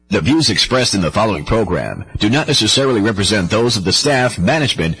The views expressed in the following program do not necessarily represent those of the staff,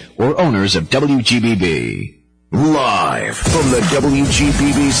 management, or owners of WGBB. Live from the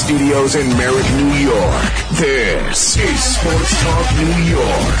WGBB studios in Merrick, New York, this is Sports Talk New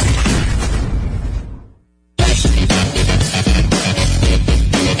York.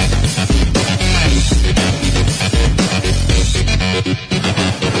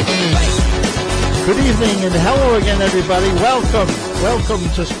 Good evening and hello again, everybody. Welcome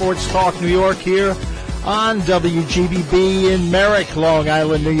to Sports Talk New York here on WGBB in Merrick, Long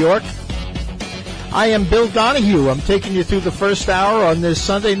Island, New York. I am Bill Donahue. I'm taking you through the first hour on this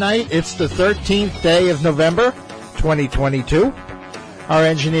Sunday night. It's the 13th day of November, 2022. Our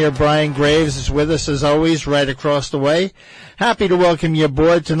engineer, Brian Graves, is with us, as always, right across the way. Happy to welcome you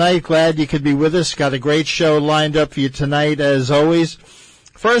aboard tonight. Glad you could be with us. Got a great show lined up for you tonight, as always.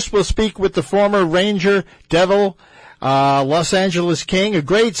 First, we'll speak with the former Ranger, Devil, Los Angeles King, a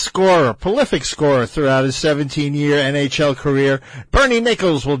great scorer, prolific scorer throughout his 17-year NHL career. Bernie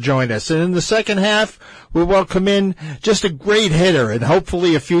Nichols will join us. And in the second half, we'll welcome in just a great hitter and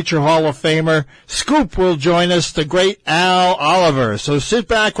hopefully a future Hall of Famer. Scoop will join us, the great Al Oliver. So sit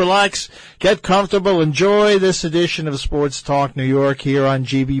back, relax, get comfortable, enjoy this edition of Sports Talk New York here on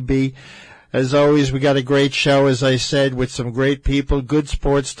GBB. As always, we got a great show, as I said, with some great people, good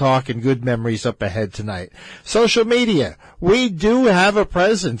sports talk, and good memories up ahead tonight. Social media. We do have a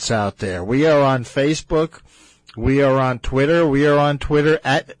presence out there. We are on Facebook. We are on Twitter. We are on Twitter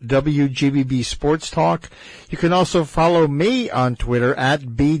at WGBB Sports Talk. You can also follow me on Twitter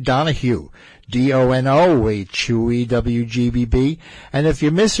at B Donahue. DONOHUEWGBB. And if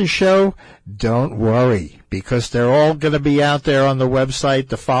you miss a show, don't worry, because they're all going to be out there on the website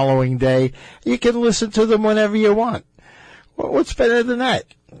the following day. You can listen to them whenever you want. Well, what's better than that?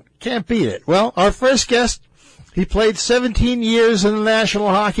 Can't beat it. Well, our first guest, he played 17 years in the National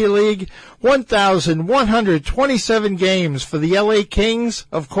Hockey League, 1,127 games for the LA Kings,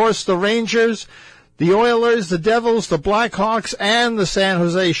 of course the Rangers, the Oilers, the Devils, the Blackhawks, and the San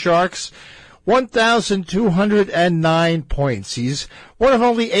Jose Sharks. 1,209 points. He's one of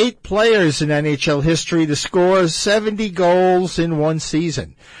only 8 players in NHL history to score 70 goals in one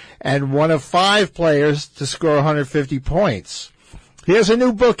season, and one of 5 players to score 150 points. He has a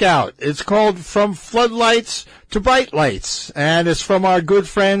new book out. It's called From Floodlights to Bright Lights, and it's from our good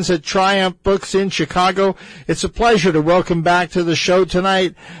friends at Triumph Books in Chicago. It's a pleasure to welcome back to the show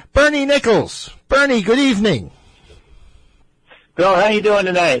tonight, Bernie Nichols. Bernie, good evening. Bill, how you doing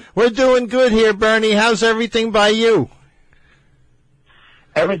tonight? We're doing good here, Bernie. How's everything by you?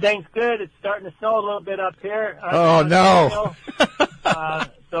 Everything's good. It's starting to snow a little bit up here. Oh, no.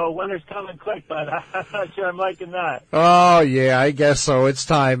 So winter's coming quick, but I'm not sure I'm liking that. Oh, yeah, I guess so. It's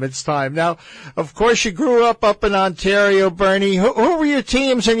time. Now, of course, you grew up in Ontario, Bernie. Who were your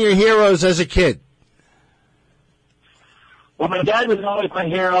teams and your heroes as a kid? Well, my dad was always my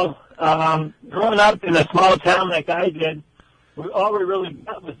hero. Growing up in a small town like I did, all we really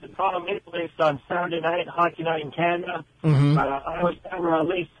got was the Toronto Maple Leafs on Saturday night, Hockey Night in Canada. Mm-hmm. I was never a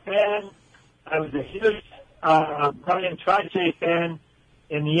Leafs fan. I was a huge Brian Trottier fan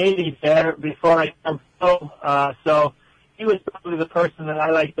in the 80s there before I turned pro. So he was probably the person that I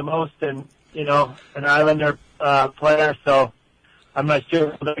liked the most, and, you know, an Islander player. So I'm not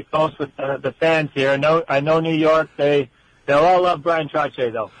sure if they're close with the fans here. I know New York, they'll all love Brian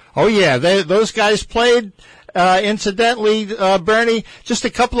Trottier, though. Oh, yeah. Those guys played, incidentally, Bernie, just a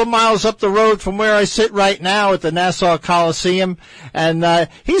couple of miles up the road from where I sit right now at the Nassau Coliseum. And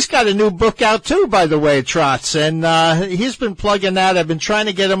he's got a new book out, too, by the way, Trots. And he's been plugging that. I've been trying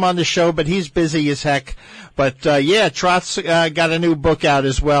to get him on the show, but he's busy as heck. But, yeah, Trots got a new book out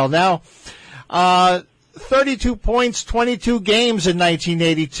as well. Now, 32 points, 22 games in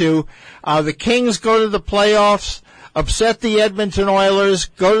 1982. The Kings go to the playoffs, upset the Edmonton Oilers,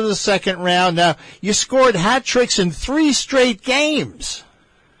 go to the second round. Now, you scored hat tricks in 3 straight games.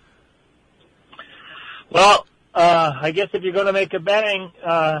 Well, I guess if you're going to make a bang,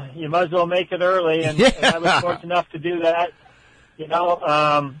 you might as well make it early, and I was fortunate enough to do that. You know,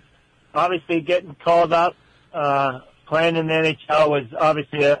 obviously getting called up, playing in the NHL was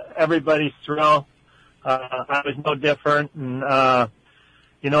obviously everybody's thrill. I was no different, and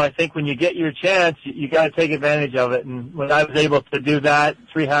you know, I think when you get your chance, you got to take advantage of it. And when I was able to do that,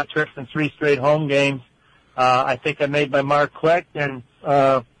 3 hat tricks in 3 straight home games, I think I made my mark quick, and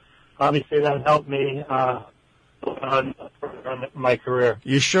obviously that helped me on my career.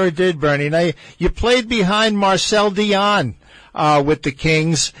 You sure did, Bernie. Now, you played behind Marcel Dionne with the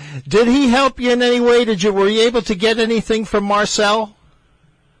Kings. Did he help you in any way? Were you able to get anything from Marcel?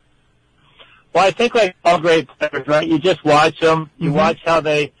 Well, I think like all great players, right? You just watch them. You watch how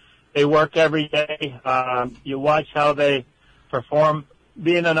they they work every day. You watch how they perform.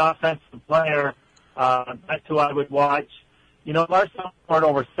 Being an offensive player, that's who I would watch. You know, Marcel scored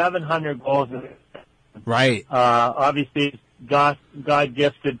over 700 goals. Right. Obviously,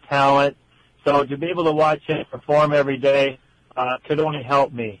 God-gifted talent. So to be able to watch him perform every day could only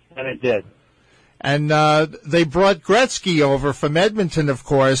help me, and it did. And they brought Gretzky over from Edmonton, of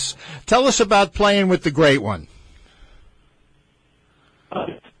course. Tell us about playing with the Great One.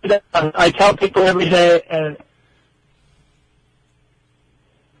 I tell people every day, and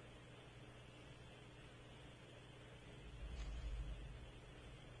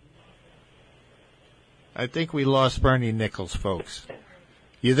I think we lost Bernie Nichols, folks.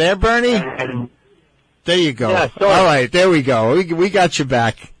 You there, Bernie? There you go. Yeah, sorry. All right, there we go. We got you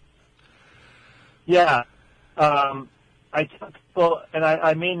back. Yeah. I tell people, and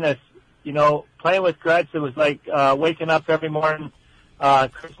I mean this, you know, playing with Gretz, it was like waking up every morning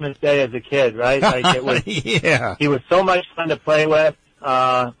Christmas Day as a kid, right? Like it was, yeah. He was so much fun to play with.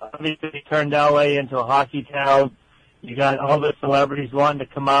 Obviously, he turned L.A. into a hockey town. You got all the celebrities wanting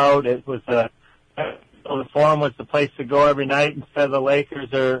to come out. It was the Forum was the place to go every night instead of the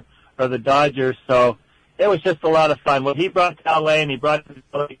Lakers or the Dodgers. So it was just a lot of fun. What he brought to L.A. and he brought to the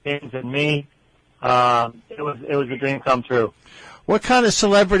Philly Kings and me, it was a dream come true. What kind of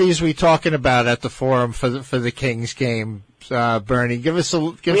celebrities are we talking about at the Forum for the Kings game, Bernie? Give us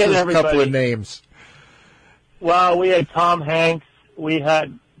a couple of names. Well, we had Tom Hanks, we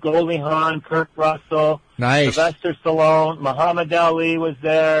had Goldie Hawn, Kurt Russell, nice. Sylvester Stallone, Muhammad Ali was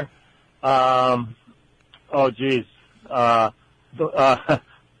there. The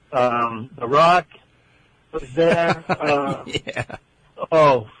Rock was there. Yeah.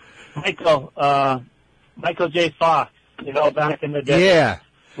 Oh, Michael J. Fox, you know, back in the day. Yeah.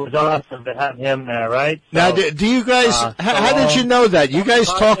 It was awesome to have him there, right? So, now, do you guys, how did you know that? You guys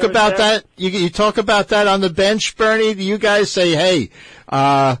talk about that? You talk about that on the bench, Bernie? Do you guys say, hey,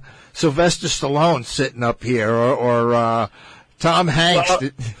 Sylvester Stallone sitting up here or Tom Hanks?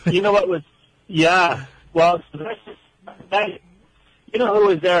 Well, you know what was, yeah. Well, Sylvester, you know who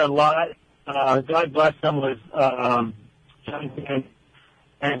was there a lot? God bless him, was John King.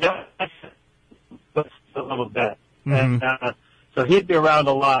 And that was a little bit. Mm-hmm. And so he'd be around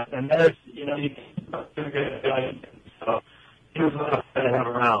a lot. And there's, you know, so he was a lot of fun to have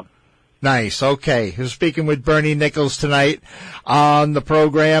around. Nice. Okay. We're speaking with Bernie Nichols tonight on the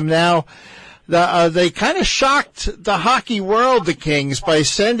program now. They kind of shocked the hockey world, the Kings, by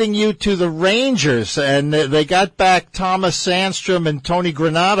sending you to the Rangers, and they got back Thomas Sandstrom and Tony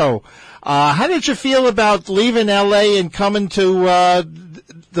Granato. How did you feel about leaving L.A. and coming to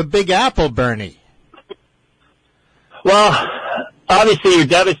the Big Apple, Bernie? Well, obviously you're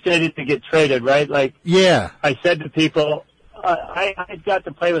devastated to get traded, right? Like, yeah. I said to people, I got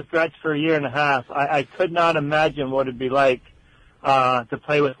to play with Gretz for a year and a half. I could not imagine what it'd be like to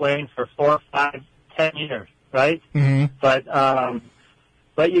play with Wayne for 4, 5, 10 years, right? Mm-hmm.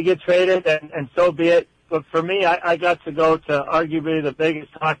 But you get traded, and so be it. But for me, I got to go to arguably the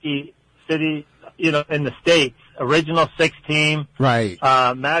biggest hockey city, you know, in the States, original 6 team. Right.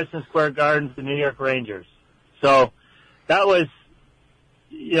 Madison Square Garden, the New York Rangers. So that was,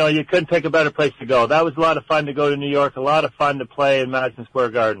 you know, you couldn't pick a better place to go. That was a lot of fun to go to New York, a lot of fun to play in Madison Square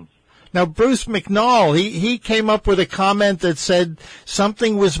Garden. Now, Bruce McNall, he came up with a comment that said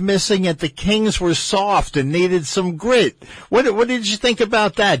something was missing and the Kings were soft and needed some grit. What did you think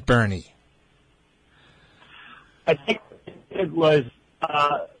about that, Bernie? I think it was,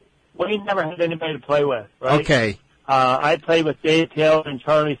 Wayne never had anybody to play with, right? Okay. I played with Dave Taylor and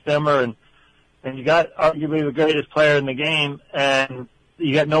Charlie Simmer, and you got arguably the greatest player in the game, and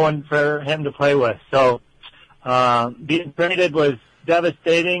you got no one for him to play with. So being traded was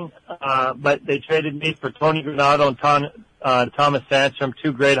devastating, but they traded me for Tony Granato and Thomas Sandstrom,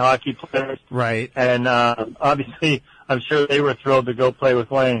 2 great hockey players. Right. And obviously, I'm sure they were thrilled to go play with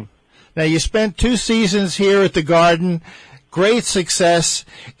Wayne. Now, you spent 2 seasons here at the Garden. Great success.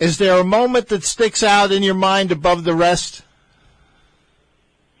 Is there a moment that sticks out in your mind above the rest?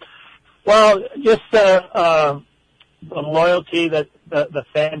 Well, just the loyalty that the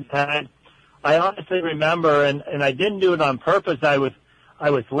fans had. I honestly remember, and I didn't do it on purpose. I was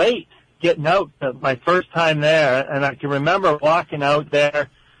late getting out my first time there, and I can remember walking out there.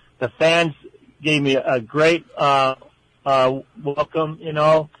 The fans gave me a great welcome. You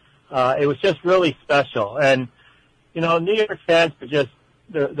know, it was just really special. And you know, New York fans are just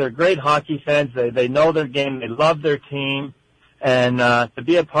they're great hockey fans. They know their game. They love their team, and to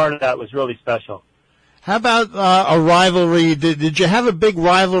be a part of that was really special. How about a rivalry? Did you have a big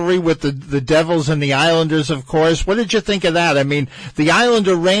rivalry with the Devils and the Islanders, of course? What did you think of that? I mean, the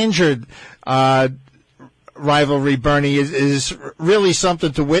Islander-Ranger rivalry, Bernie, is really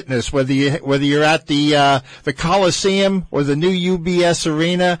something to witness, whether you're at the Coliseum or the new UBS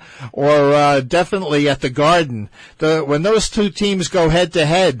Arena or definitely at the Garden. When those two teams go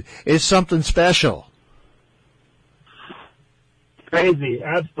head-to-head, it's something special. Crazy,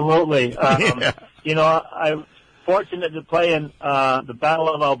 absolutely. Yeah. You know, I was fortunate to play in the Battle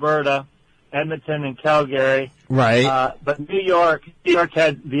of Alberta, Edmonton, and Calgary. Right. But New York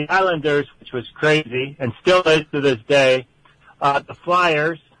had the Islanders, which was crazy, and still is to this day. The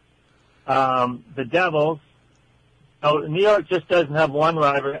Flyers, the Devils. So New York just doesn't have one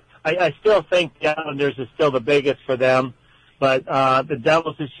rival. I still think the Islanders is still the biggest for them, but the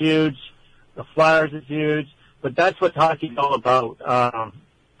Devils is huge. The Flyers is huge. But that's what hockey's all about.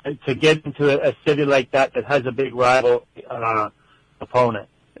 To get into a city like that has a big rival opponent.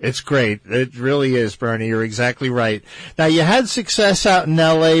 It's great. It really is, Bernie. You're exactly right. Now, you had success out in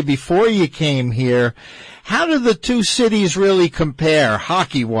L.A. before you came here. How do the two cities really compare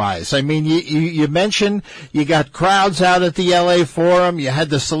hockey-wise? I mean, you mentioned you got crowds out at the L.A. Forum. You had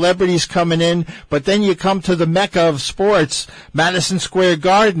the celebrities coming in. But then you come to the mecca of sports, Madison Square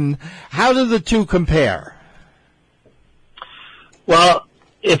Garden. How do the two compare? Well,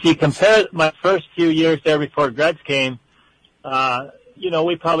 if you compare my first few years there before Gretz came,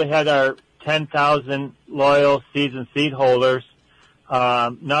 we probably had our 10,000 loyal season seat holders,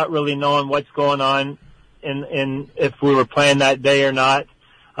 not really knowing what's going on in if we were playing that day or not.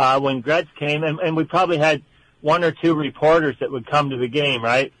 When Gretz came, and we probably had one or two reporters that would come to the game,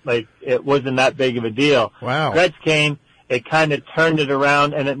 right? Like, it wasn't that big of a deal. Wow. Gretz came, it kind of turned it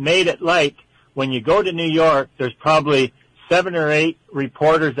around, and it made it like when you go to New York, there's probably 7 or 8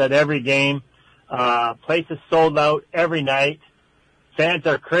 reporters at every game. Place is sold out every night. Fans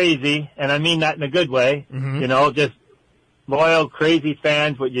are crazy, and I mean that in a good way. Mm-hmm. Just loyal, crazy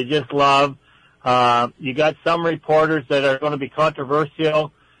fans, what you just love. You got some reporters that are going to be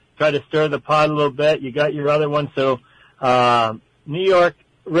controversial, try to stir the pot a little bit. You got your other ones. So New York,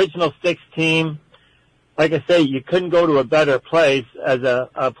 Original Six team, like I say, you couldn't go to a better place as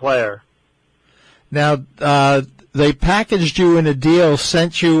a player. Now, they packaged you in a deal,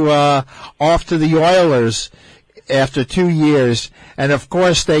 sent you off to the Oilers after 2 years, and of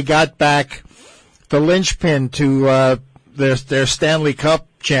course they got back the linchpin to their Stanley Cup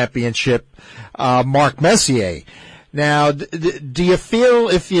championship, Mark Messier. Now, do you feel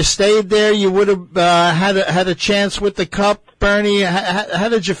if you stayed there you would have had a chance with the Cup, Bernie? How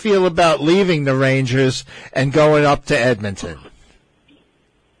did you feel about leaving the Rangers and going up to Edmonton?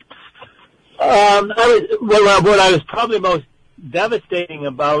 What I was probably most devastating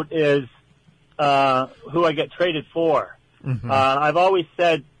about is who I get traded for. Mm-hmm. I've always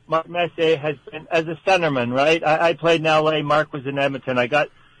said Mark Messier has been, as a centerman, right? I played in L.A., Mark was in Edmonton. I got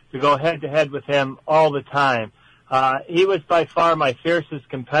to go head-to-head with him all the time. He was by far my fiercest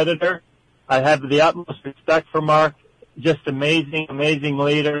competitor. I have the utmost respect for Mark. Just amazing, amazing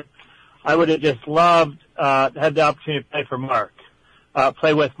leader. I would have just loved to have the opportunity to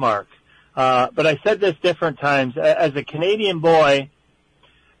play with Mark. But I said this different times. As a Canadian boy,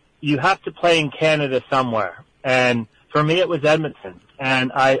 you have to play in Canada somewhere. And for me, it was Edmonton.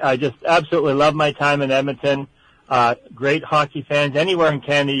 And I just absolutely love my time in Edmonton. Great hockey fans. Anywhere in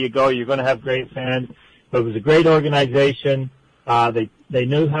Canada you go, you're going to have great fans. But it was a great organization. They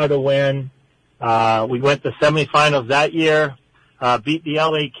knew how to win. We went to semifinals that year, beat the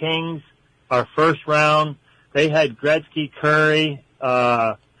LA Kings, our first round. They had Gretzky, Curry,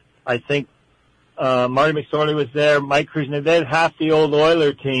 I think Marty McSorley was there, Mike Krusner. They had half the old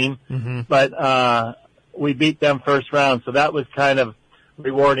Oiler team, mm-hmm. But we beat them first round, so that was kind of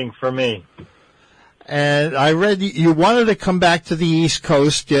rewarding for me. And I read you wanted to come back to the East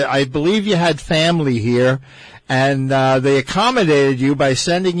Coast. I believe you had family here, and they accommodated you by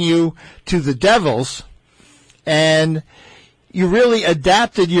sending you to the Devils, and you really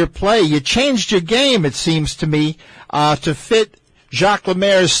adapted your play. You changed your game, it seems to me, to fit Jacques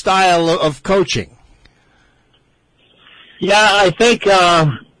Lemaire's style of coaching. Yeah, I think,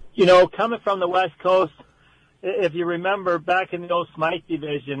 coming from the West Coast, if you remember back in the old Smythe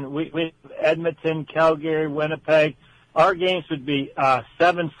division, we Edmonton, Calgary, Winnipeg, our games would be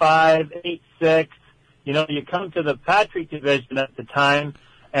 7-5, 8-6. You come to the Patrick division at the time,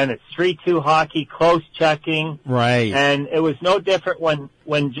 and it's 3-2 hockey, close checking. Right. And it was no different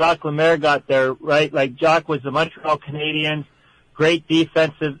when Jacques Lemaire got there, right? Like, Jacques was the Montreal Canadiens, great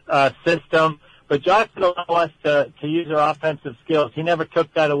defensive system, but Jacques would allow us to use our offensive skills. He never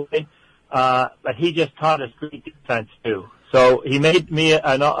took that away. but he just taught us great defense too. So he made me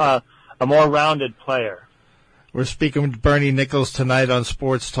a more rounded player. We're speaking with Bernie Nichols tonight on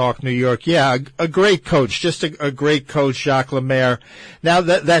Sports Talk New York. Yeah, a great coach, just a great coach, Jacques Lemaire. Now,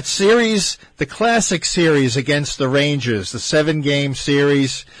 that series, the classic series against the Rangers, the 7-game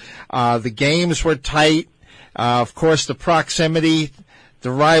series, the games were tight. Of course, the proximity,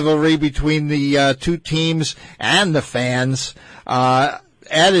 the rivalry between the two teams and the fans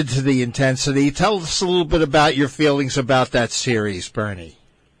added to the intensity. Tell us a little bit about your feelings about that series, Bernie.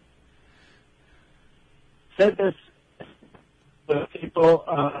 Said this to people,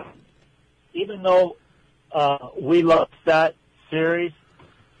 even though we loved that series,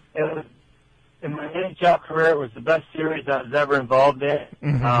 it was, in my NHL career, it was the best series I was ever involved in.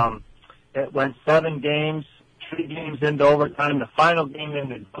 Mm-hmm. It went 7 games, 3 games into overtime, the final game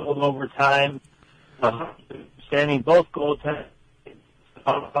into double overtime, standing both goaltenders,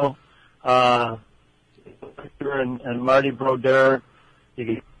 and Marty Brodeur.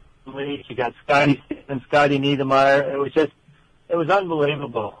 You got Scotty and Scotty Niedermayer. It was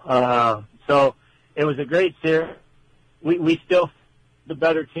unbelievable. So it was a great series. We still the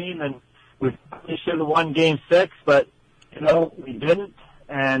better team, and we should have won Game 6, but we didn't,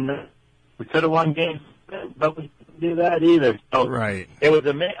 and we could have won Game 6, but we didn't do that either. So right. It was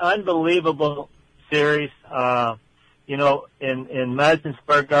an unbelievable series. In Madison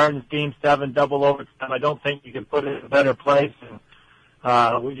Square Gardens, Game 7, double overtime. I don't think you could put it in a better place. And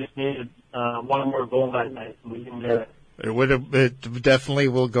we just needed one more goal that night, and we didn't get it. It definitely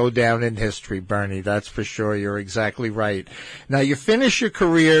will go down in history, Bernie. That's for sure. You're exactly right. Now, you finish your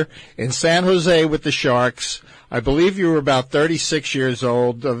career in San Jose with the Sharks. I believe you were about 36 years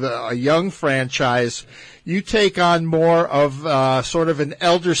old, of a young franchise. You take on more of sort of an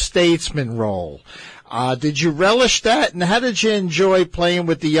elder statesman role. Did you relish that, and how did you enjoy playing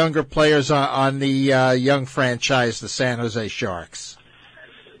with the younger players on the young franchise, the San Jose Sharks?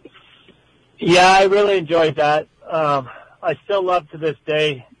 Yeah, I really enjoyed that. I still love to this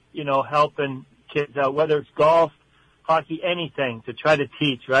day, helping kids out, whether it's golf, hockey, anything, to try to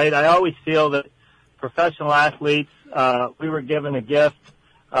teach, right? I always feel that professional athletes, we were given a gift,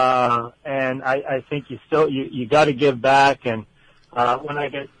 and I think you got to give back. And when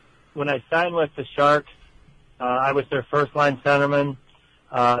I signed with the Sharks, I was their first-line centerman.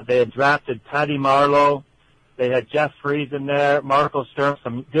 They had drafted Patty Marleau. They had Jeff Fries in there, Marco Sturm,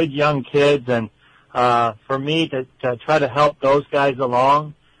 some good young kids. And for me to try to help those guys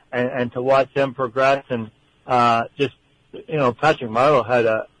along and to watch them progress, and Patrick Marleau had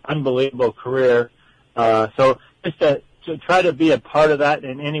an unbelievable career. So just to try to be a part of that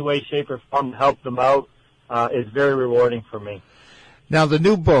in any way, shape, or form to help them out is very rewarding for me. Now, the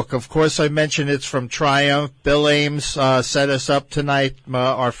new book, of course, I mentioned it's from Triumph. Bill Ames set us up tonight,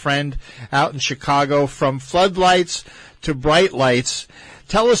 our friend out in Chicago, From Floodlights to Bright Lights.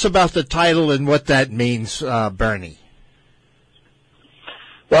 Tell us about the title and what that means, Bernie.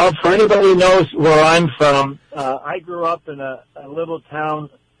 Well, for anybody who knows where I'm from, I grew up in a little town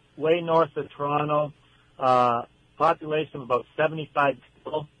way north of Toronto, population of about 75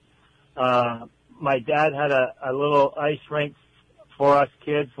 people. My dad had a little ice rink for us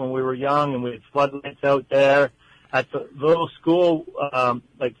kids when we were young, and we had floodlights out there. At the little school,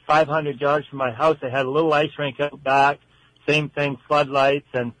 like 500 yards from my house, they had a little ice rink out back. Same thing, floodlights.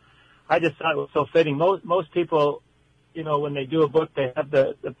 And I just thought it was so fitting. Most people, when they do a book, they have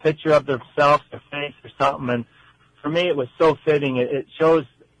the picture of themselves, their face or something. And for me, it was so fitting. It shows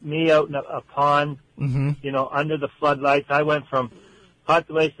me out in a pond, mm-hmm. Under the floodlights. I went from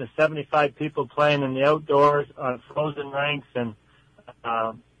population of 75 people playing in the outdoors on frozen rinks and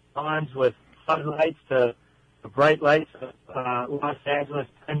ponds with floodlights to bright lights of Los Angeles,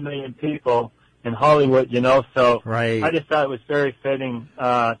 10 million people in Hollywood, so right. I just thought it was very fitting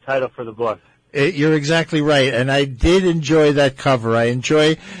title for the book. You're exactly right, and I did enjoy that cover. I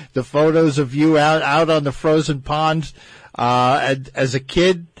enjoy the photos of you out on the frozen pond as a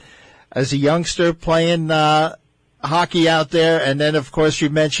kid, as a youngster playing hockey out there, and then, of course, you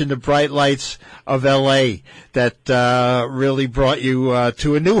mentioned the bright lights of L.A. that really brought you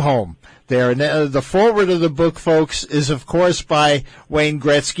to a new home there. And the foreword of the book, folks, is, of course, by Wayne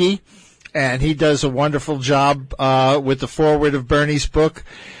Gretzky, and he does a wonderful job with the foreword of Bernie's book.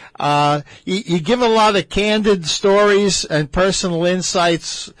 You give a lot of candid stories and personal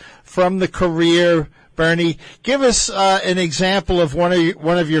insights from the career, Bernie. Give us an example of one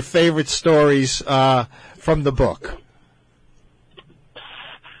of your favorite stories from the book.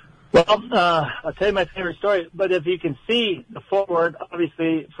 Well, I'll tell you my favorite story, but if you can see the forward,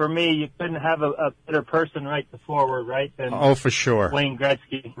 obviously for me, you couldn't have a better person write the forward, right, than for sure. Wayne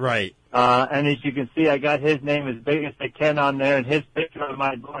Gretzky. Right. And as you can see, I got his name as big as I can on there and his picture on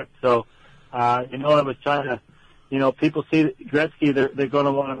my book. So, I was trying to, people see Gretzky, they're going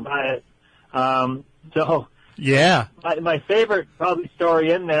to want to buy it. Yeah. My favorite probably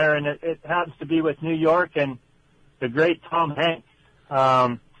story in there, and it happens to be with New York and the great Tom Hanks.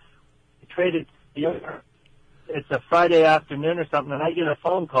 Traded. It's a Friday afternoon or something, and I get a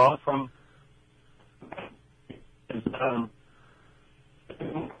phone call from,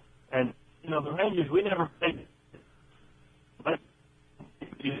 and the Rangers. We never played,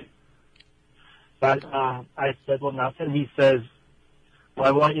 but I said, well, nothing. He says, well,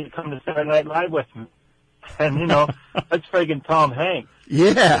 I want you to come to Saturday Night Live with me, and that's friggin' Tom Hanks.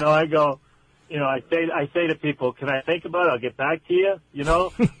 Yeah. I go. I say to people, can I think about it? I'll get back to you.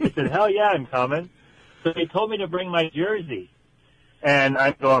 They said, hell yeah, I'm coming. So they told me to bring my jersey. And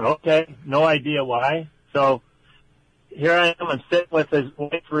I'm going, okay, no idea why. So here I am, I'm sitting with his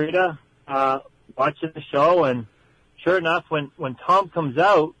wife, Rita, watching the show. And sure enough, when Tom comes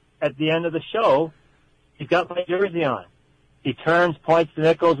out at the end of the show, he's got my jersey on. He turns, points to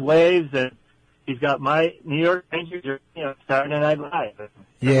Nichols, waves, and he's got my New York Rangers jersey, Saturday Night Live.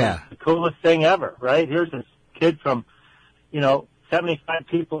 Yeah. The coolest thing ever, right? Here's this kid from, 75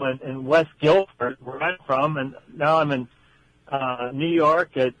 people in West Guilford, where I'm from, and now I'm in New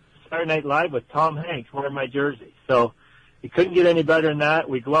York at Saturday Night Live with Tom Hanks wearing my jersey. So you couldn't get any better than that.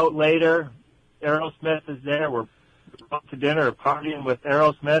 We go out later. Aerosmith is there. We're out to dinner or partying with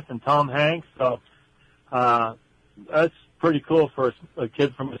Aerosmith and Tom Hanks. So that's pretty cool for a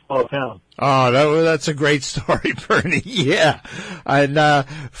kid from a small town. Oh, that's a great story, Bernie. Yeah. And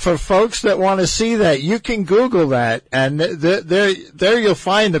for folks that want to see that, you can Google that, and there you'll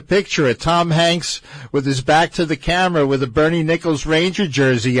find the picture of Tom Hanks with his back to the camera with a Bernie Nichols Ranger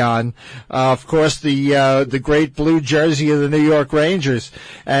jersey on. Of course, the great blue jersey of the New York Rangers.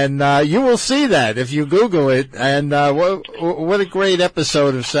 And you will see that if you Google it. And what a great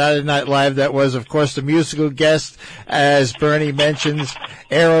episode of Saturday Night Live that was. Of course, the musical guest, as Bernie mentions,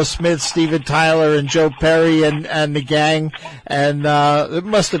 Aerosmith, Steven Tyler, and Joe Perry, and the gang, and it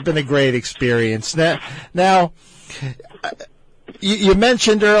must have been a great experience. Now, you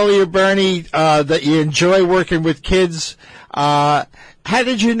mentioned earlier, Bernie, that you enjoy working with kids. How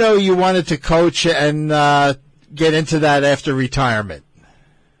did you know you wanted to coach and get into that after retirement?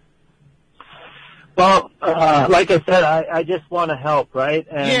 Well, like I said, I just want to help, right?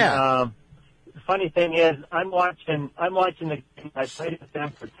 And, yeah. Funny thing is, I'm watching the game. I played with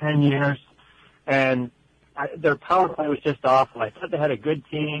them for 10 years, and their power play was just awful. I thought they had a good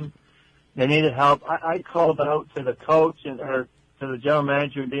team. They needed help. I called out to the coach or to the general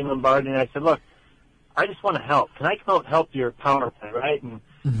manager, Dean Lombardi, and I said, look, I just want to help. Can I come out and help your power play, right? And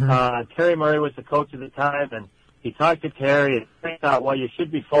Terry Murray was the coach at the time, and he talked to Terry, and he thought, well, you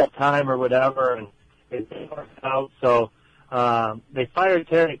should be full-time or whatever, and it didn't work out. So they fired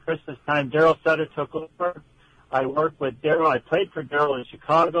Terry at Christmas time. Darryl Sutter took over. I worked with Darryl. I played for Darryl in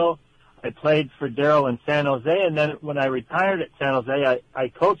Chicago. I played for Darryl in San Jose. And then when I retired at San Jose, I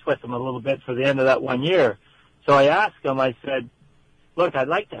coached with him a little bit for the end of that 1 year. So I asked him, I said, look, I'd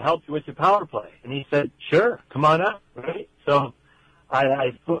like to help you with your power play. And he said, sure, come on up, right? So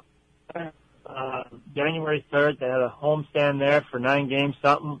I put January 3rd, they had a homestand there for 9 games,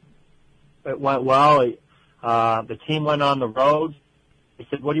 something. It went well. The team went on the road. He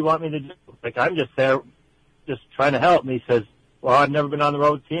said, what do you want me to do? Like, I'm just there, just trying to help. And he says, well, I've never been on the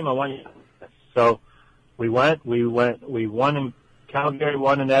road team. I want you to. So we won in Calgary,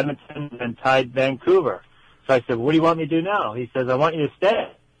 won in Edmonton, and tied Vancouver. So I said, what do you want me to do now? He says, I want you to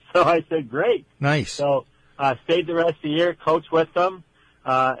stay. So I said, great. Nice. So stayed the rest of the year, coached with them,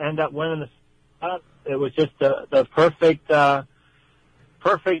 ended up winning the it was just the perfect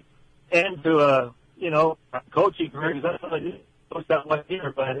end to a, coaching career, because that's what I did most that 1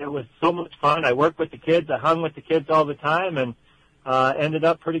 year. But it was so much fun. I worked with the kids. I hung with the kids all the time, and ended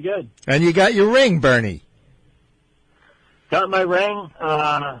up pretty good. And you got your ring, Bernie. Got my ring.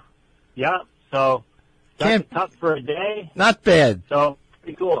 Yeah. So got the cup for a day. Not bad. So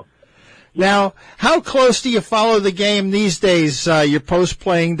pretty cool. Now, how close do you follow the game these days, your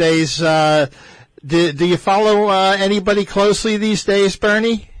post-playing days? Do you follow anybody closely these days,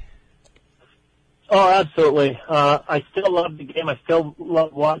 Bernie? Oh, absolutely. I still love the game. I still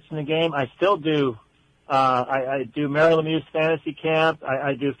love watching the game. I still do. I do Mary Lemieux Fantasy Camp.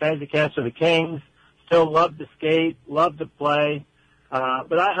 I do fantasy camps for the Kings. Still love to skate, love to play.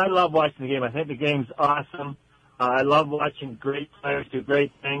 But I love watching the game. I think the game's awesome. I love watching great players do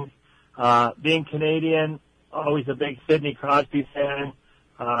great things. Being Canadian, always a big Sidney Crosby fan.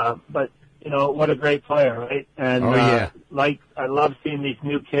 But, what a great player, right? And, I love seeing these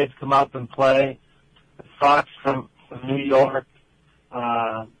new kids come up and play. Fox from New York,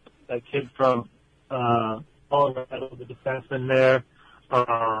 a kid from, Colorado, the defenseman there.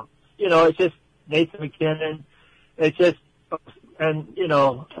 It's just Nathan McKinnon. It's just, and,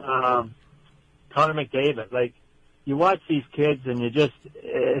 Connor McDavid. Like, you watch these kids and it's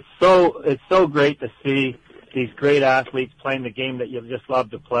so great to see these great athletes playing the game that you just love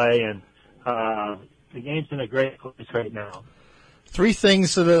to play, and the game's in a great place right now. 3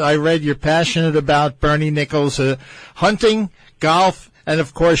 things that I read you're passionate about, Bernie Nicholls: hunting, golf, and,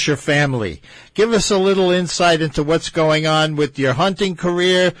 of course, your family. Give us a little insight into what's going on with your hunting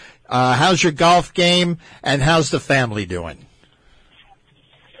career. How's your golf game, and how's the family doing?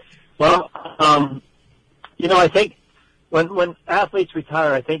 Well, I think when athletes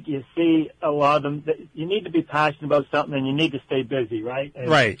retire, I think you see a lot of them that you need to be passionate about something and you need to stay busy, right? And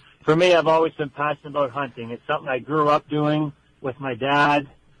right. For me, I've always been passionate about hunting. It's something I grew up doing with my dad.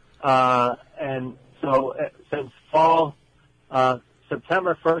 And so since fall,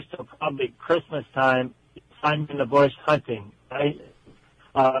 September 1st to probably Christmas time, I'm in the bush hunting, right?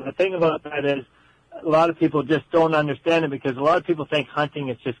 The thing about that is a lot of people just don't understand it, because a lot of people think hunting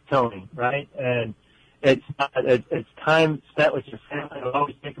is just killing, right? And it's not. It's time spent with your family. I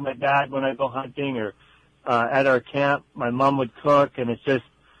always think of my dad when I go hunting, or at our camp, my mom would cook, and it's just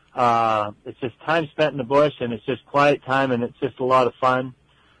time spent in the bush, and it's just quiet time, and it's just a lot of fun.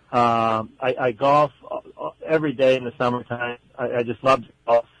 I golf every day in the summertime. I just love to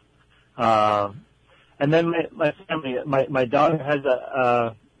golf. And then my family, my daughter has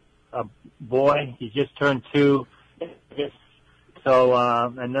a boy. He just turned 2. So,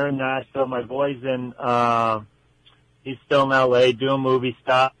 and they're in Nashville. My boy's he's still in LA doing movie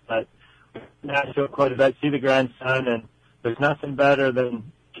stuff, but Nashville quite a bit, see the grandson, and there's nothing better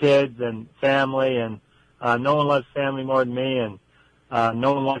than kids and family, and no one loves family more than me, and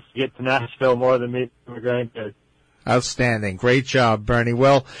no one wants to get to Nashville more than me and my grandkids. Outstanding. Great job, Bernie.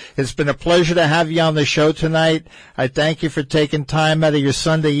 Well, it's been a pleasure to have you on the show tonight. I thank you for taking time out of your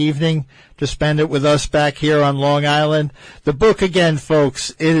Sunday evening to spend it with us back here on Long Island. The book, again,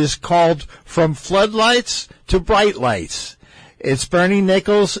 folks, it is called From Floodlights to Bright Lights. It's Bernie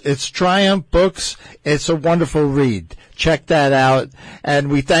Nicholls. It's Triumph Books. It's a wonderful read. Check that out.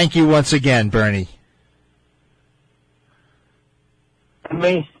 And we thank you once again, Bernie.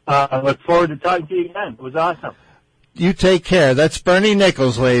 I look forward to talking to you again. It was awesome. You take care. That's Bernie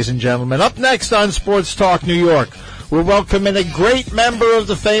Nicholls, ladies and gentlemen. Up next on Sports Talk New York, we're welcoming a great member of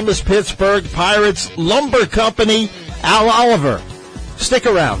the famous Pittsburgh Pirates Lumber Company, Al Oliver. Stick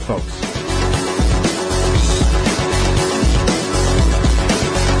around, folks.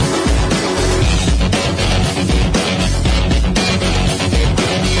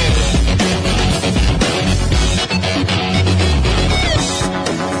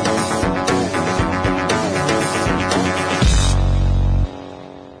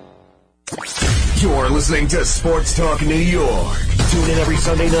 You're listening to Sports Talk New York. Tune in every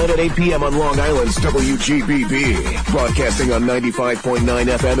Sunday night at 8 p.m. on Long Island's WGBB. Broadcasting on 95.9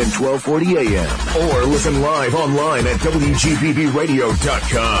 FM and 1240 AM. Or listen live online at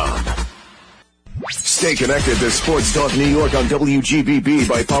WGBBradio.com. Stay connected to Sports Talk New York on WGBB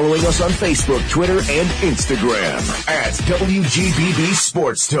by following us on Facebook, Twitter, and Instagram at WGBB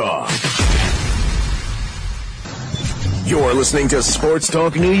Sports Talk. You're listening to Sports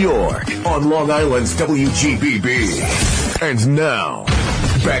Talk New York on Long Island's WGBB. And now,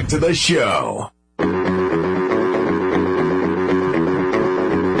 back to the show.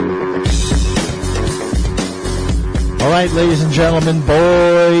 All right, ladies and gentlemen,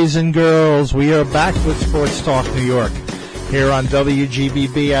 boys and girls, we are back with Sports Talk New York here on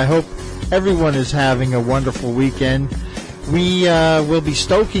WGBB. I hope everyone is having a wonderful weekend. We will be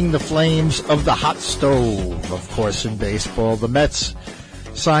stoking the flames of the hot stove, of course, in baseball. The Mets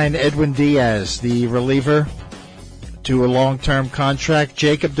signed Edwin Diaz, the reliever, to a long-term contract.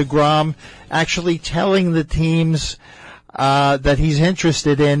 Jacob deGrom actually telling the teams that he's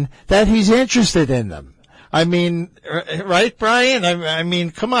interested in them. I mean, right, Brian? I mean,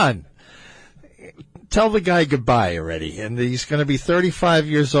 come on. Tell the guy goodbye already. And he's going to be 35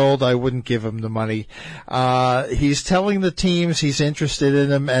 years old. I wouldn't give him the money. He's telling the teams he's interested in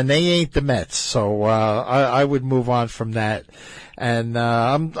them, and they ain't the Mets. So I would move on from that. And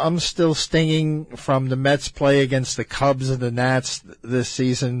I'm still stinging from the Mets play against the Cubs and the Nats this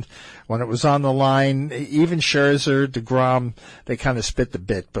season. When it was on the line, even Scherzer, DeGrom, they kind of spit the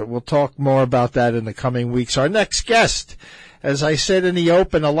bit. But we'll talk more about that in the coming weeks. Our next guest, as I said in the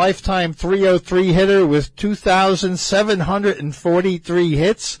open, a lifetime .303 hitter with 2,743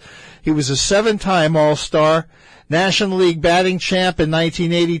 hits. He was a 7-time All-Star, National League batting champ in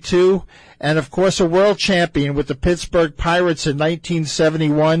 1982, and, of course, a world champion with the Pittsburgh Pirates in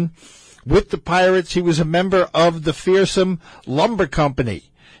 1971. With the Pirates, he was a member of the fearsome Lumber Company.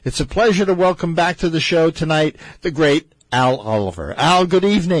 It's a pleasure to welcome back to the show tonight the great Al Oliver. Al, good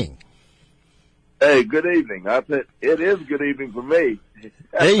evening. Hey, good evening. I said it is good evening for me.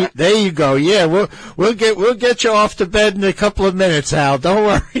 There you go. Yeah, we'll get you off to bed in a couple of minutes, Al. Don't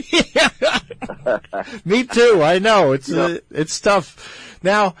worry. Me too. I know it's tough.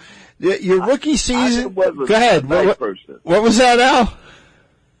 Now, your rookie season. Go ahead. What was that, Al?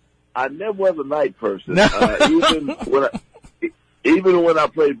 I never was a night person. No. Even when I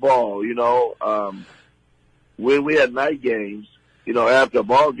played ball, when we had night games, after a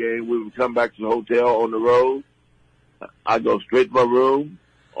ball game, we would come back to the hotel on the road. I'd go straight to my room,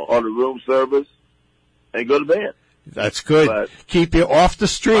 on the room service, and go to bed. That's good. But keep you off the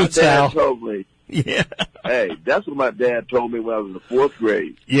streets, Al. My dad told me, yeah. Hey, that's what my dad told me when I was in the 4th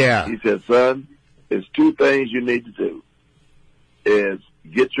grade. Yeah. He said, son, there's 2 things you need to do. Is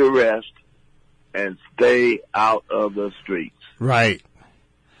get your rest and stay out of the streets. Right.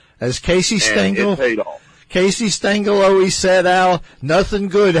 As Casey Stengel. And it paid off. Casey Stengel always said, Al, nothing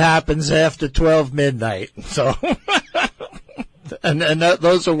good happens after 12 midnight. So, and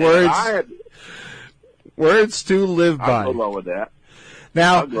those are words to live by. I'll go along with that.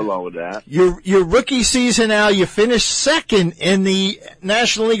 Now, I'll go along with that. Your rookie season, Al, you finished 2nd in the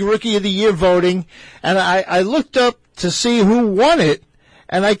National League Rookie of the Year voting, and I looked up to see who won it,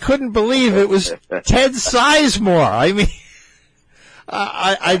 and I couldn't believe it was Ted Sizemore. I mean,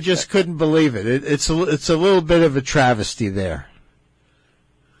 I just couldn't believe it. It's a little bit of a travesty there.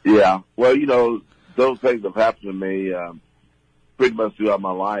 Yeah. Well, those things have happened to me pretty much throughout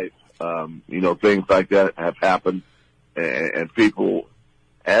my life. Things like that have happened, and people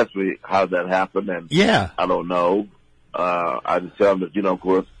ask me how that happened, and yeah, I don't know. I just tell them that, of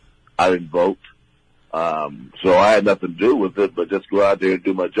course, I didn't vote. So I had nothing to do with it, but just go out there and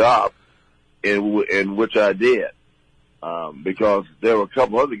do my job, in which I did. Because there were a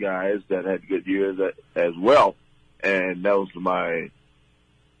couple other guys that had good years as well, and that was my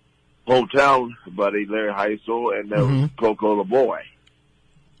hometown buddy, Larry Heisel, and that was Coco LeBoy.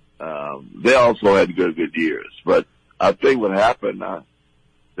 They also had good years. But I think what happened,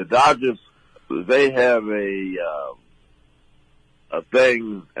 the Dodgers, they have a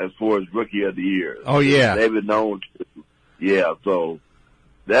thing as far as Rookie of the Year. Oh, yeah. They've been known to, yeah, so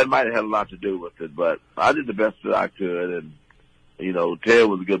that might have had a lot to do with it, but I did the best that I could, and, Ted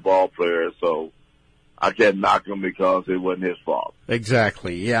was a good ball player, so I can't knock him because it wasn't his fault.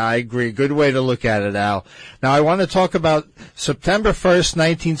 Exactly. Yeah, I agree. Good way to look at it, Al. Now, I want to talk about September 1st,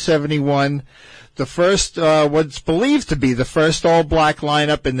 1971, the first, what's believed to be the first all-black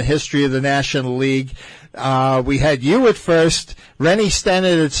lineup in the history of the National League. We had you at first, Rennie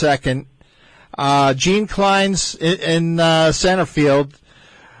Stennett at second, Gene Kleins in center field,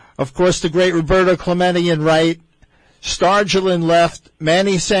 of course, the great Roberto Clemente in right, Stargell in left,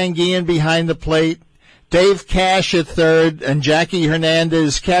 Manny Sanguillen behind the plate, Dave Cash at third, and Jackie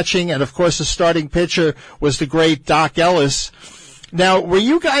Hernandez catching, and of course the starting pitcher was the great Doc Ellis. Now, were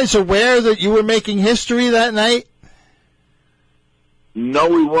you guys aware that you were making history that night? No,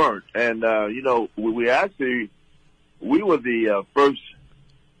 we weren't. And, we were the first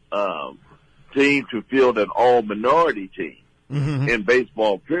team to field an all-minority team in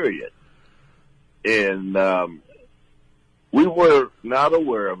baseball, period. And we were not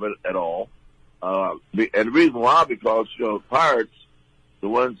aware of it at all. And the reason why, because, Pirates, the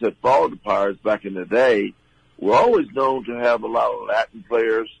ones that followed the Pirates back in the day, were always known to have a lot of Latin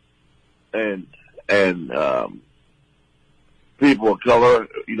players and people of color,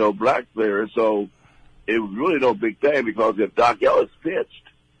 black players. So it was really no big thing, because if Doc Ellis pitched,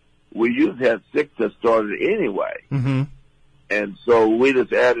 we usually had 6 that started anyway. Mm-hmm. And so we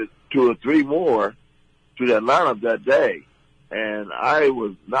just added 2 or 3 more to that lineup that day. And I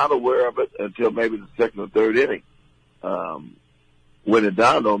was not aware of it until maybe the 2nd or 3rd inning, when it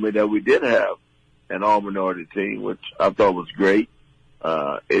dawned on me that we did have an all-minority team, which I thought was great.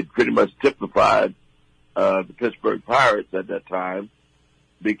 It pretty much typified the Pittsburgh Pirates at that time,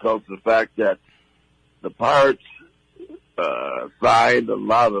 because of the fact that the Pirates signed a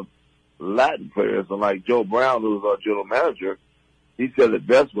lot of Latin players, and like Joe Brown, who was our general manager, he said it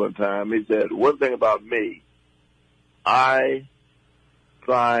best one time. He said, one thing about me, I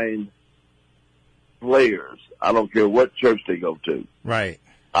sign players. I don't care what church they go to. Right.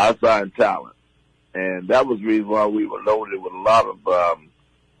 I sign talent. And that was the reason why we were loaded with a lot of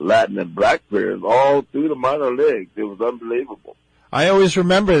Latin and black players all through the minor leagues. It was unbelievable. I always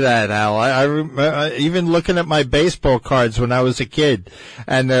remember that, Al. I remember, even looking at my baseball cards when I was a kid,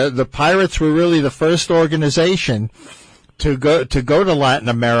 and the Pirates were really the first organization to go to Latin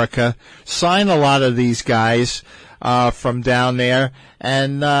America, sign a lot of these guys from down there,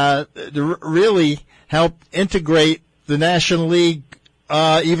 and really help integrate the National League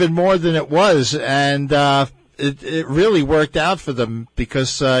even more than it was, and it really worked out for them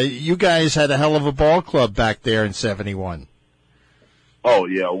because you guys had a hell of a ball club back there in '71. Oh,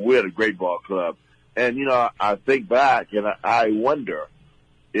 yeah, we had a great ball club. And, you know, I think back, and I wonder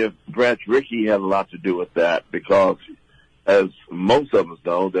if Branch Rickey had a lot to do with that, because as most of us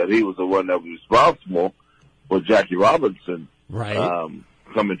know, that he was the one that was responsible for Jackie Robinson coming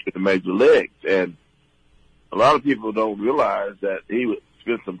to the major leagues. And a lot of people don't realize that he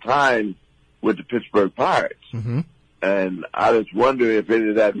spent some time with the Pittsburgh Pirates. Mm-hmm. And I just wonder if any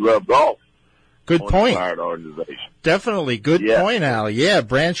of that rubbed off. Good point. Pirate organization. Definitely. Good point, Al. Yeah,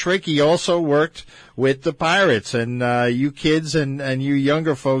 Branch Rickey also worked with the Pirates, and you kids and you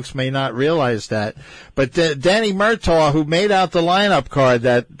younger folks may not realize that. But Danny Murtaugh, who made out the lineup card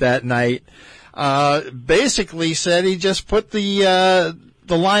that night, basically said he just put the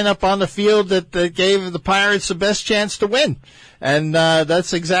lineup on the field that gave the Pirates the best chance to win. And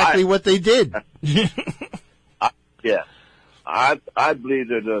that's exactly what they did. Yes. I believe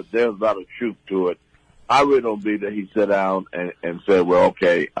that there's a lot of truth to it. I really don't believe that he sat down and said, well,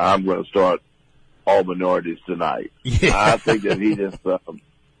 okay, I'm going to start all minorities tonight. Yeah. I think that he just,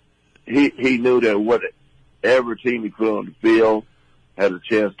 he knew that every team he put on the field had a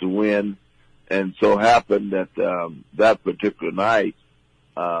chance to win. And so happened that, that particular night,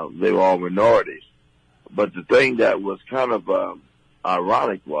 they were all minorities. But the thing that was kind of,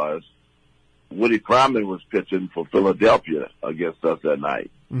 ironic was, Woody Fryman was pitching for Philadelphia against us that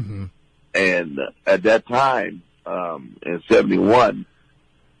night. Mm-hmm. And at that time, in '71,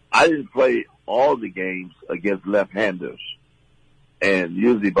 I didn't play all the games against left-handers. And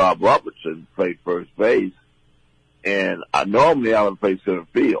usually Bob Robertson played first base. And normally I would play center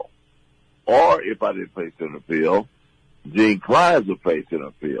field. Or if I didn't play center field, Gene Clines would play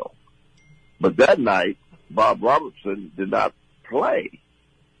center field. But that night, Bob Robertson did not play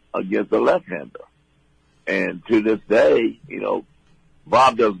against a left-hander. And to this day, you know,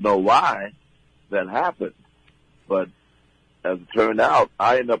 Bob doesn't know why that happened. But as it turned out,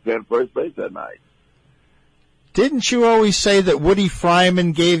 I ended up playing first base that night. Didn't you always say that Woody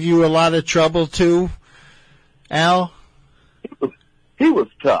Fryman gave you a lot of trouble too, Al? He was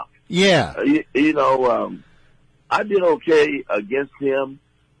tough. Yeah. You know, I did okay against him,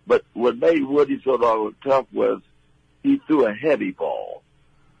 but what made Woody sort of tough was he threw a heavy ball.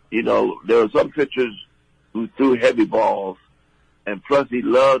 You know, there were some pitchers who threw heavy balls, and plus he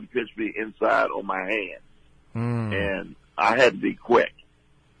loved to pitch me inside on my hand. And I had to be quick.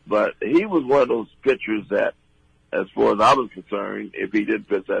 But he was one of those pitchers that, as far as I was concerned, if he didn't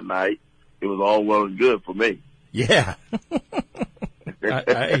pitch that night, it was all well and good for me. Yeah.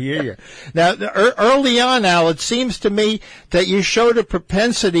 I hear you. Now, early on, Al, it seems to me that you showed a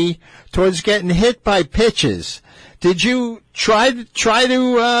propensity towards getting hit by pitches. Did you try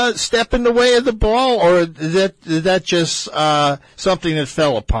to step in the way of the ball, or did that just something that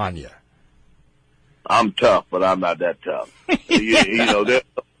fell upon you? I'm tough, but I'm not that tough. You know,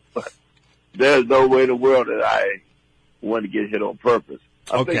 there's no way in the world that I want to get hit on purpose.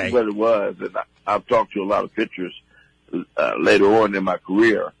 I think what it was, and I've talked to a lot of pitchers later on in my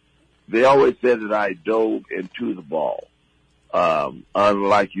career, they always said that I dove into the ball.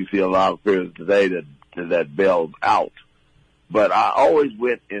 Unlike you see a lot of players today that bailed out. But I always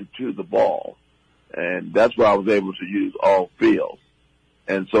went into the ball, and that's why I was able to use all fields.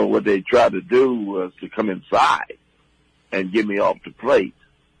 And so what they tried to do was to come inside and get me off the plate.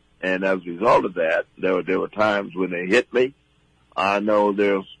 And as a result of that, there were times when they hit me. I know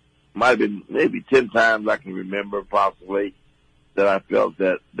might have been maybe 10 times I can remember possibly that I felt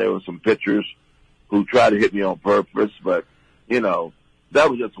that there were some pitchers who tried to hit me on purpose, but, you know, that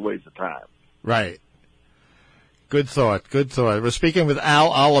was just a waste of time. Right. Good thought. Good thought. We're speaking with Al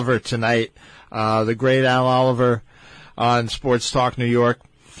Oliver tonight, the great Al Oliver on Sports Talk New York.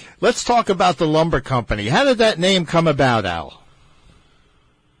 Let's talk about the Lumber Company. How did that name come about, Al?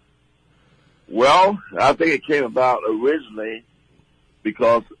 Well, I think it came about originally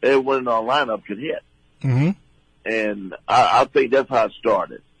because everyone in our lineup could hit. Mm-hmm. And I think that's how it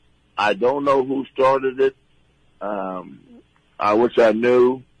started. I don't know who started it. I wish I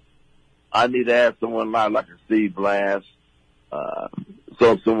knew. I need to ask someone like a Steve Blass,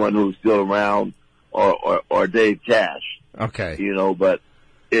 someone who's still around, or Dave Cash. Okay. You know, but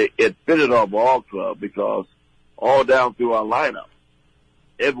it fitted our ball club because all down through our lineup,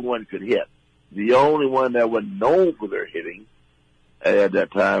 everyone could hit. The only one that was known for their hitting at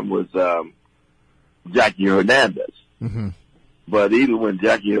that time was Jackie Hernandez. Mm-hmm. But even when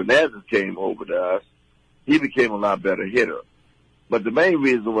Jackie Hernandez came over to us, he became a lot better hitter. But the main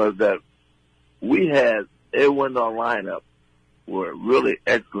reason was that we had everyone in our lineup were really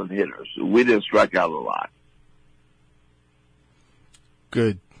excellent hitters. We didn't strike out a lot.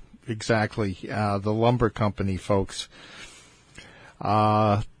 Good. Exactly. The lumber company, folks.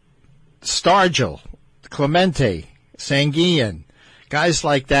 Stargell, Clemente, Sanguillen, guys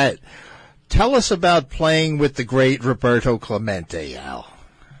like that. Tell us about playing with the great Roberto Clemente, Al.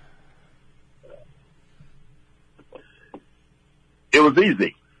 It was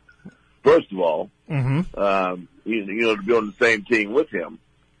easy. First of all, mm-hmm. To be on the same team with him.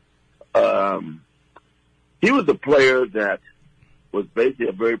 He was a player that was basically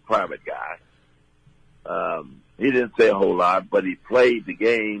a very private guy. He didn't say a whole lot, but he played the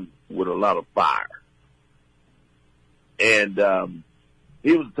game with a lot of fire. And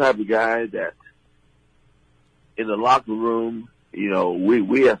he was the type of guy that in the locker room,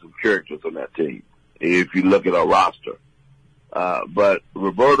 we had some characters on that team, if you look at our roster. But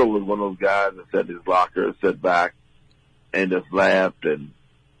Roberto was one of those guys that sat in his locker, sat back, and just laughed and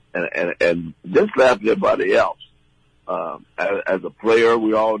just laughed at everybody else. As a player,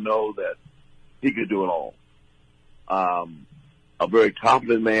 we all know that he could do it all. A very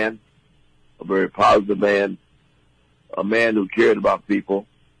confident man, a very positive man, a man who cared about people.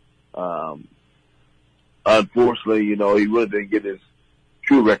 Unfortunately, he really didn't get his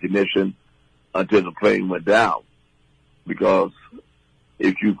true recognition until the plane went down. Because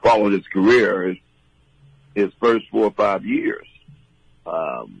if you follow his career, his first 4 or 5 years,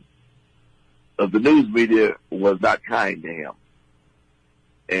 the news media was not kind to him.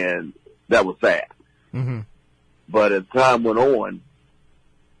 And that was sad. Mm-hmm. But as time went on,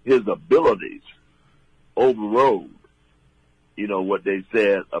 his abilities overrode, what they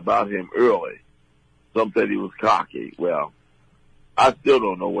said about him early. Some said he was cocky. Well, I still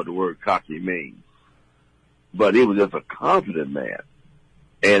don't know what the word cocky means. But he was just a confident man.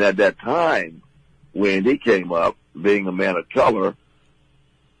 And at that time, when he came up, being a man of color,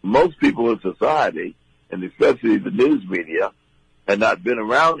 most people in society, and especially the news media, had not been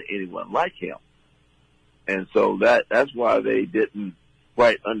around anyone like him. And so that's why they didn't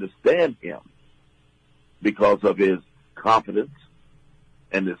quite understand him, because of his confidence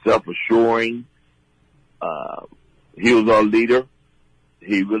and his self-assuring. He was our leader.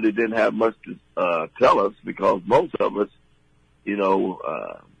 He really didn't have much to tell us, because most of us,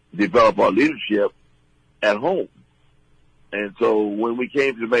 develop our leadership at home. And so when we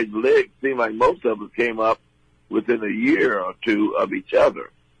came to the Major League, it seemed like most of us came up within a year or two of each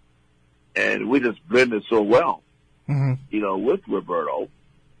other. And we just blended so well, mm-hmm. With Roberto.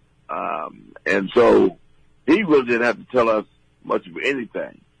 And so he really didn't have to tell us much of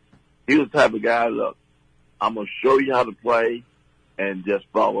anything. He was the type of guy, look, I'm going to show you how to play, and just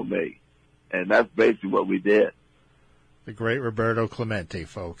follow me. And that's basically what we did. The great Roberto Clemente,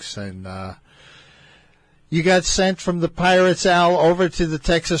 folks. And you got sent from the Pirates, Al, over to the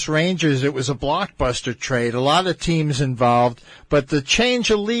Texas Rangers. It was a blockbuster trade. A lot of teams involved. But the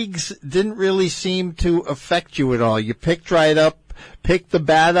change of leagues didn't really seem to affect you at all. You picked the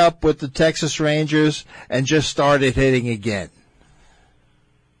bat up with the Texas Rangers, and just started hitting again.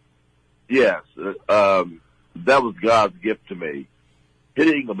 Yes. That was God's gift to me.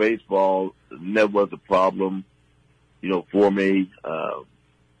 Hitting a baseball never was a problem, for me,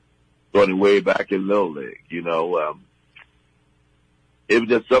 starting way back in Little League, it was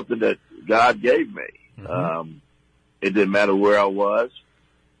just something that God gave me. Mm-hmm. It didn't matter where I was,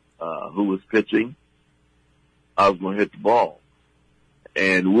 who was pitching, I was going to hit the ball.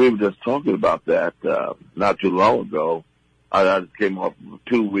 And we were just talking about that, not too long ago. I just came off of a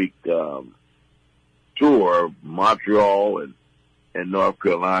 2-week, tour, Montreal and North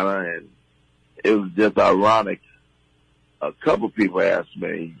Carolina, and it was just ironic. A couple people asked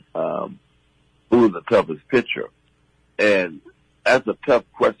me who was the toughest pitcher, and that's a tough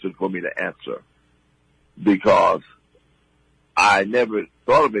question for me to answer, because I never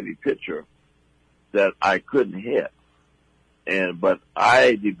thought of any pitcher that I couldn't hit, but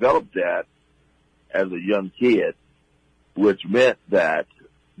I developed that as a young kid, which meant that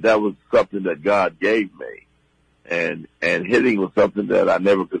was something that God gave me. and hitting was something that I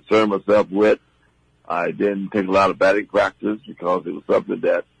never concerned myself with. I didn't take a lot of batting practice because it was something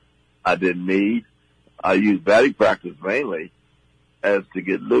that I didn't need. I used batting practice mainly as to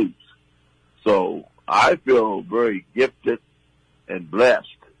get loose. So I feel very gifted and blessed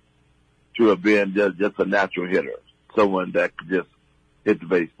to have been just a natural hitter, someone that could just hit the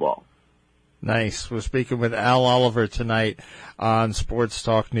baseball. Nice. We're speaking with Al Oliver tonight on Sports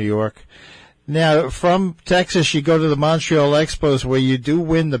Talk New York. Now, from Texas, you go to the Montreal Expos where you do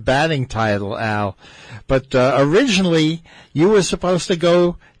win the batting title, Al. But originally, you were supposed to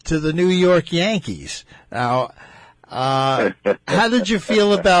go to the New York Yankees. Now, how did you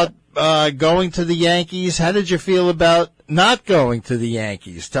feel about going to the Yankees? How did you feel about not going to the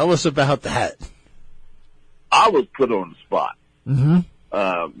Yankees? Tell us about that. I was put on the spot. Mm-hmm.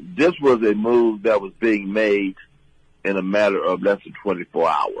 This was a move that was being made in a matter of less than 24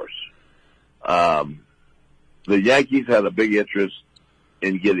 hours. The Yankees had a big interest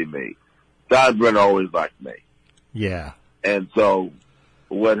in getting me. Steinbrenner always liked me. Yeah. And so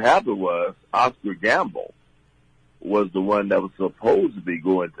what happened was Oscar Gamble was the one that was supposed to be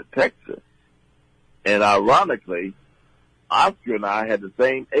going to Texas. And ironically, Oscar and I had the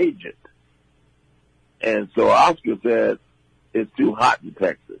same agent. And so Oscar said, it's too hot in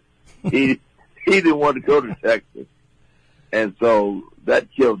Texas. He didn't want to go to Texas. And so that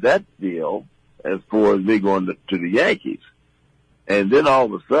killed that deal as far as me going to the Yankees. And then all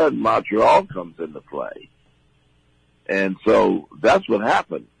of a sudden, Montreal comes into play. And so that's what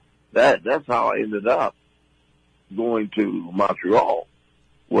happened. That's how I ended up going to Montreal,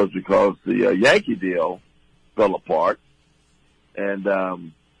 was because the Yankee deal fell apart. And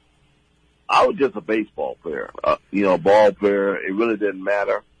I was just a baseball player, a ball player. It really didn't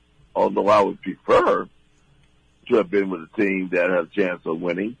matter, although I would prefer to have been with a team that had a chance of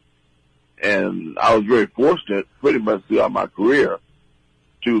winning. And I was very fortunate pretty much throughout my career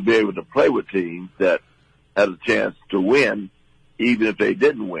to be able to play with teams that had a chance to win, even if they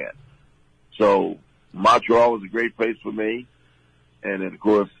didn't win. So Montreal was a great place for me. And then, of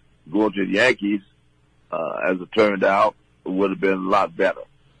course, going to the Yankees, as it turned out, would have been a lot better.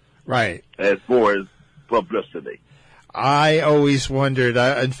 Right. As far as publicity. I always wondered,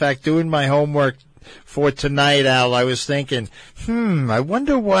 in fact, doing my homework for tonight, Al, I was thinking, I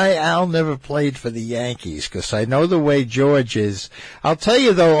wonder why Al never played for the Yankees, because I know the way George is. I'll tell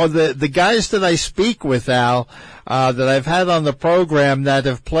you, though, the guys that I speak with, Al, that I've had on the program that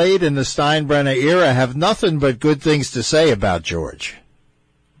have played in the Steinbrenner era have nothing but good things to say about George.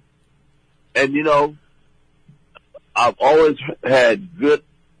 And, I've always had good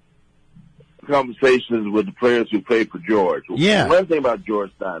conversations with the players who played for George. Yeah. One thing about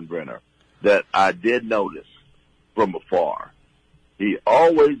George Steinbrenner that I did notice from afar, he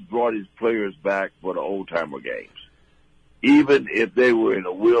always brought his players back for the old-timer games. Even if they were in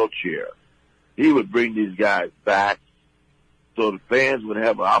a wheelchair, he would bring these guys back so the fans would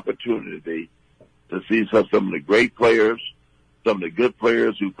have an opportunity to see some of the great players, some of the good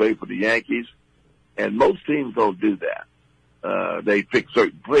players who play for the Yankees. And most teams don't do that. They pick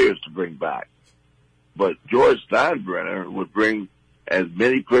certain players to bring back. But George Steinbrenner would bring as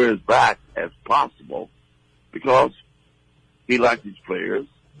many players back as possible because he liked his players,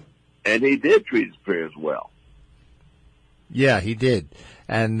 and he did treat his players well. Yeah, he did.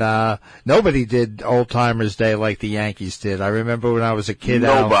 And nobody did Old Timers Day like the Yankees did. I remember when I was a kid,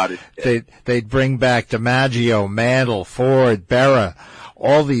 Nobody. They'd bring back DiMaggio, Mantle, Ford, Berra,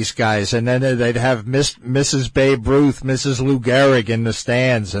 all these guys, and then they'd have Mrs. Babe Ruth, Mrs. Lou Gehrig in the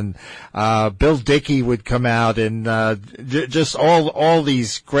stands, and Bill Dickey would come out, and just all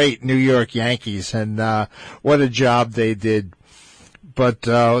these great New York Yankees, and what a job they did. But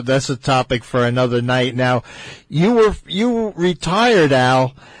that's a topic for another night. Now, you retired,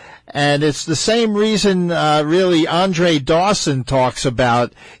 Al, and it's the same reason really Andre Dawson talks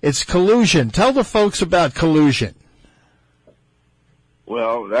about. It's collusion. Tell the folks about collusion.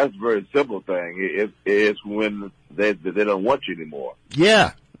 Well, that's a very simple thing. It's when they don't want you anymore.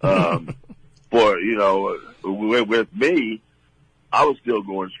 Yeah. With me, I was still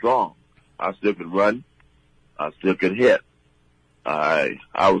going strong. I still could run. I still could hit. I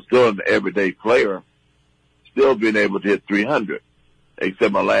was still an everyday player, still being able to hit 300.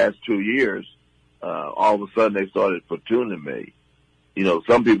 Except my last 2 years, all of a sudden they started platooning me.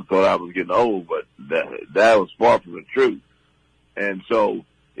 Some people thought I was getting old, but that was far from the truth. And so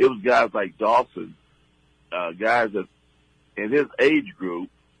it was guys like Dawson, guys that in his age group,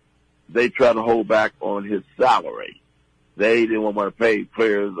 they tried to hold back on his salary. They didn't want to pay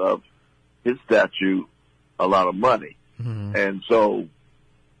players of his stature a lot of money. Mm-hmm. And so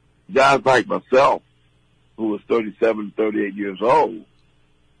guys like myself who was 37, 38 years old,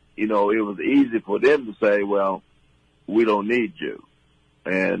 it was easy for them to say, well, we don't need you.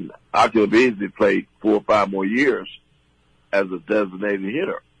 And I could have easily played 4 or 5 more years as a designated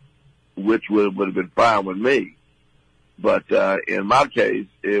hitter, which would have been fine with me. But in my case,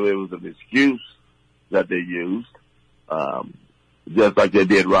 it was an excuse that they used, just like they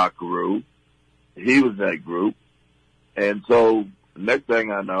did Rod Carew. He was in that group. And so next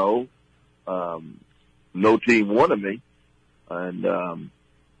thing I know, no team wanted me. And,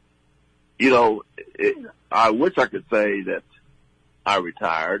 I wish I could say that I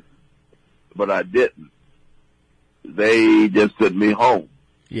retired, but I didn't. They just sent me home.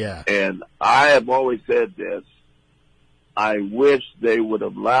 Yeah. And I have always said this. I wish they would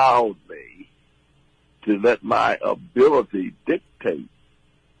have allowed me to let my ability dictate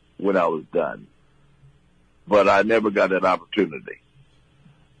when I was done. But I never got that opportunity.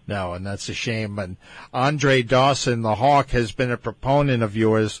 No, and that's a shame. And Andre Dawson, the Hawk, has been a proponent of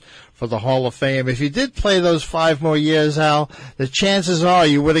yours for the Hall of Fame. If you did play those 5 more years, Al, the chances are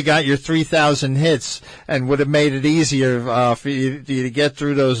you would have got your 3,000 hits and would have made it easier for you to get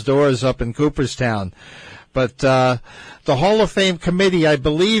through those doors up in Cooperstown. But the Hall of Fame committee, I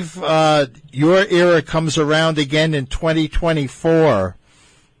believe your era comes around again in 2024.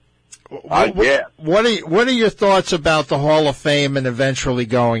 Yeah. What are your thoughts about the Hall of Fame and eventually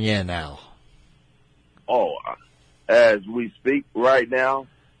going in, Al? Oh, as we speak right now,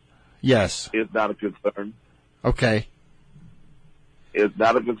 yes, it's not a concern. Okay, it's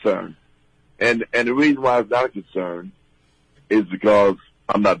not a concern, and the reason why it's not a concern is because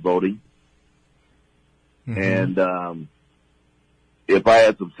I'm not voting, and if I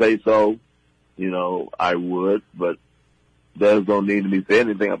had some say so, I would, but there's no need to be saying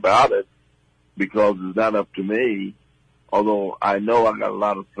anything about it because it's not up to me. Although I know I got a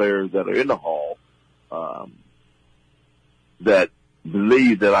lot of players that are in the Hall that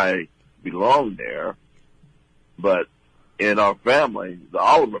believe that I belong there, but in our family, the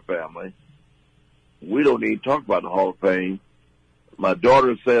Oliver family, we don't even talk about the Hall of Fame. My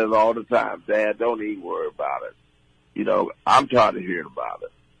daughter says all the time, Dad, don't even worry about it. I'm tired of hearing about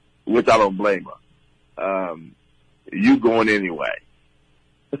it, which I don't blame her. You going anyway.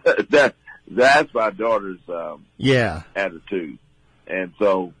 That's my daughter's attitude. And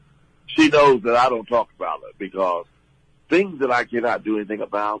so she knows that I don't talk about it because things that I cannot do anything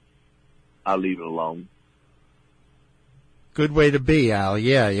about, I leave it alone. Good way to be, Al.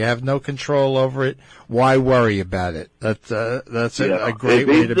 Yeah, you have no control over it. Why worry about it? That's a great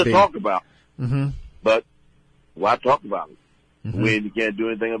way to be. It's easy to talk about, mm-hmm. but why talk about it when you can't do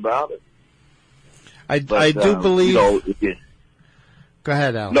anything about it? I do believe. Go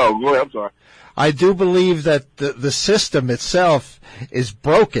ahead, Al. No, go ahead. I'm sorry. I do believe that the system itself is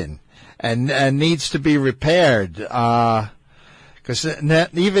broken and needs to be repaired. Because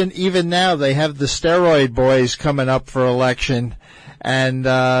even now they have the steroid boys coming up for election, and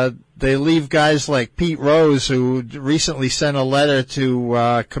they leave guys like Pete Rose, who recently sent a letter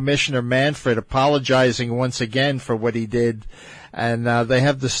to Commissioner Manfred apologizing once again for what he did. And they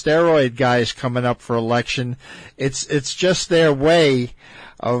have the steroid guys coming up for election. It's just their way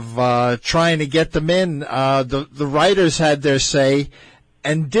of trying to get them in. The writers had their say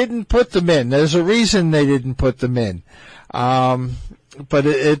and didn't put them in. There's a reason they didn't put them in. But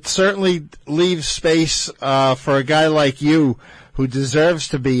it certainly leaves space for a guy like you who deserves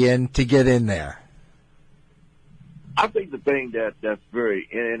to be in to get in there. I think the thing that's very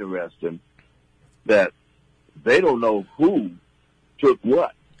interesting that they don't know who took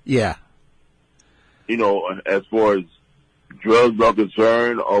what. Yeah. As far as drugs are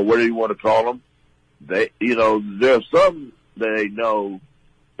concerned, or whatever you want to call them, there are some that they know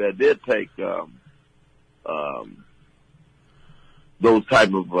that did take those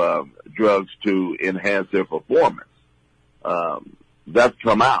type of drugs to enhance their performance. That's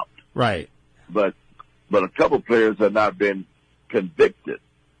come out, right? But a couple players have not been convicted,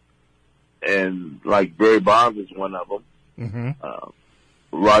 and like Barry Bonds is one of them. Mm-hmm.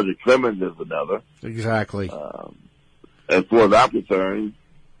 Roger Clemens is another. Exactly. As far as I'm concerned,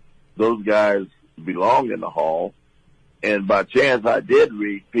 those guys belong in the Hall. And by chance, I did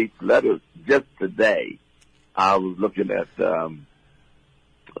read Pete's letter just today. I was looking at my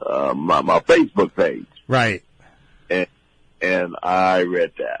Facebook page. Right. And I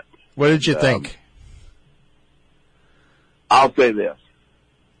read that. What did you think? I'll say this.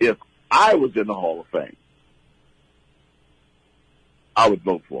 If I was in the Hall of Fame, I would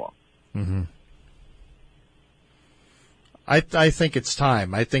vote for him. Mm-hmm. I think it's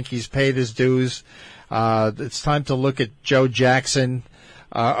time. I think he's paid his dues. It's time to look at Joe Jackson.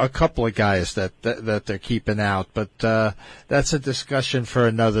 a couple of guys that they're keeping out, but that's a discussion for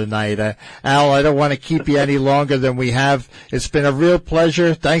another night. Al, I don't want to keep you any longer than we have. It's been a real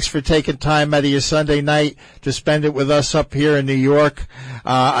pleasure. Thanks for taking time out of your Sunday night to spend it with us up here in New York.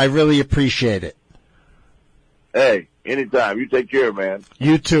 I really appreciate it. Hey, anytime. You take care, man.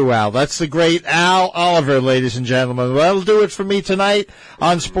 You too, Al. That's the great Al Oliver, ladies and gentlemen. Well, that'll do it for me tonight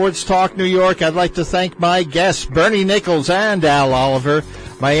on Sports Talk New York. I'd like to thank my guests, Bernie Nichols and Al Oliver,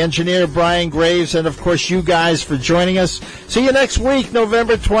 my engineer, Brian Graves, and, of course, you guys for joining us. See you next week,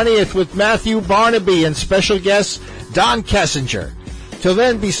 November 20th, with Matthew Barnaby and special guest Don Kessinger. Till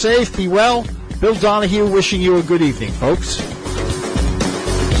then, be safe, be well. Bill Donahue wishing you a good evening, folks.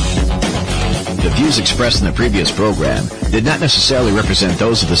 The views expressed in the previous program did not necessarily represent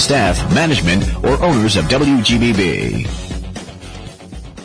those of the staff, management, or owners of WGBB.